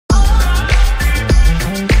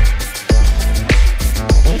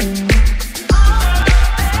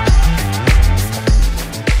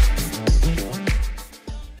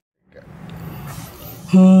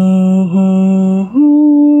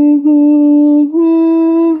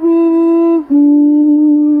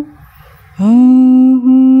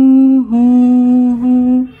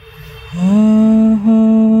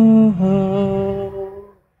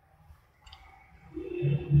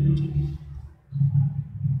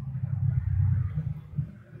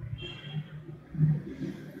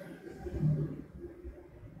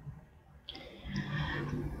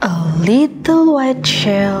little white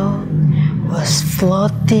shell was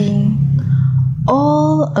floating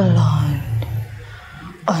all alone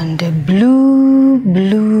on the blue,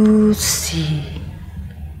 blue sea.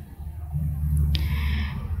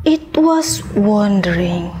 It was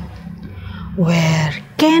wondering, where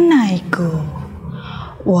can I go?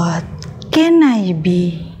 What can I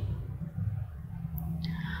be?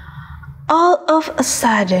 All of a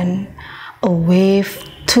sudden, a wave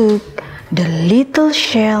took the little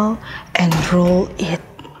shell and rolled it.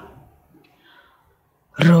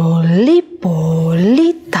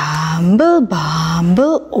 Roly-poly,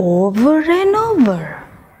 tumble-bumble, over and over.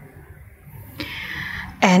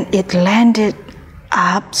 And it landed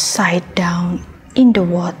upside down in the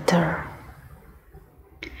water.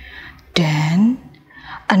 Then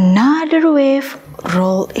another wave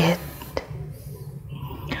rolled it.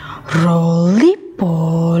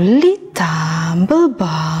 Roly-poly,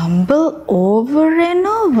 tumble-bumble, over and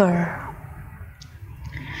over.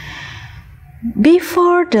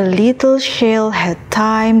 Before the little shell had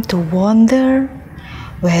time to wonder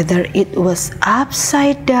whether it was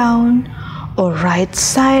upside down or right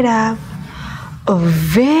side up, a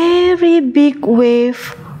very big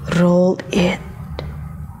wave rolled it.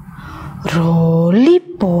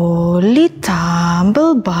 Roly-poly,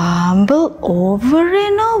 tumble-bumble, over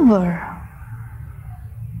and over.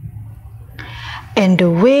 And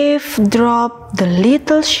the wave dropped the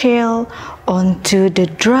little shell onto the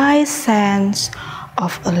dry sands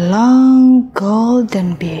of a long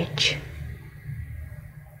golden beach.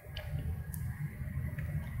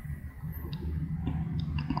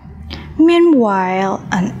 Meanwhile,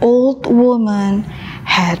 an old woman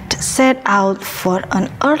had set out for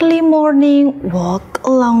an early morning walk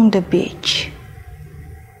along the beach.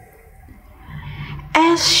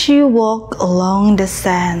 As she walked along the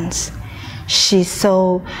sands, she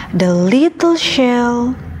saw the little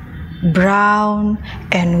shell, brown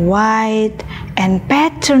and white and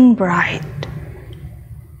patterned bright.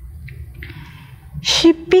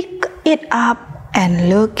 She picked it up and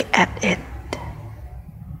looked at it.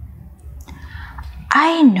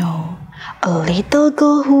 I know a little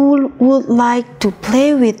girl who would like to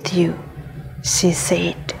play with you, she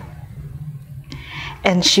said.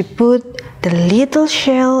 And she put the little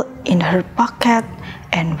shell in her pocket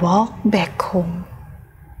and walked back home.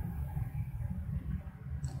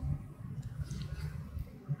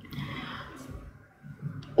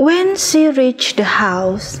 When she reached the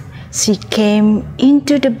house, she came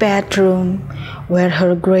into the bedroom where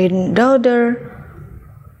her granddaughter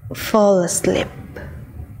fell asleep.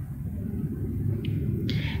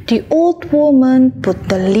 The old woman put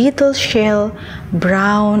the little shell,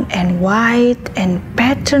 brown and white and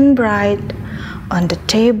patterned bright, on the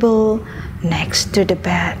table next to the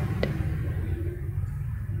bed.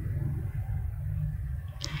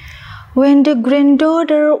 When the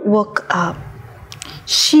granddaughter woke up,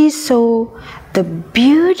 she saw the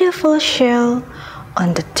beautiful shell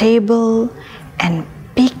on the table and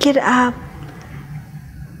picked it up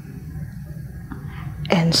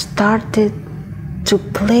and started to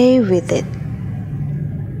play with it.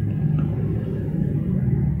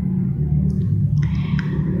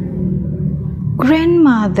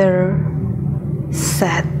 Grandmother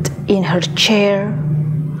sat in her chair,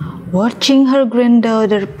 watching her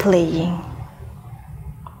granddaughter playing.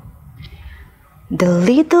 The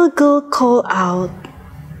little girl called out,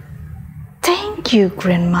 "Thank you,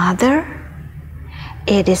 grandmother.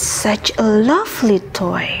 It is such a lovely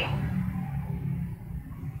toy."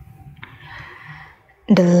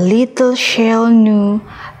 The little shell knew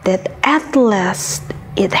that at last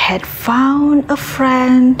it had found a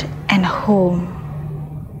friend and home.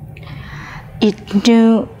 It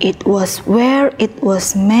knew it was where it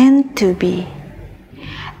was meant to be,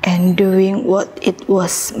 and doing what it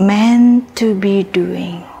was meant to be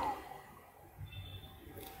doing.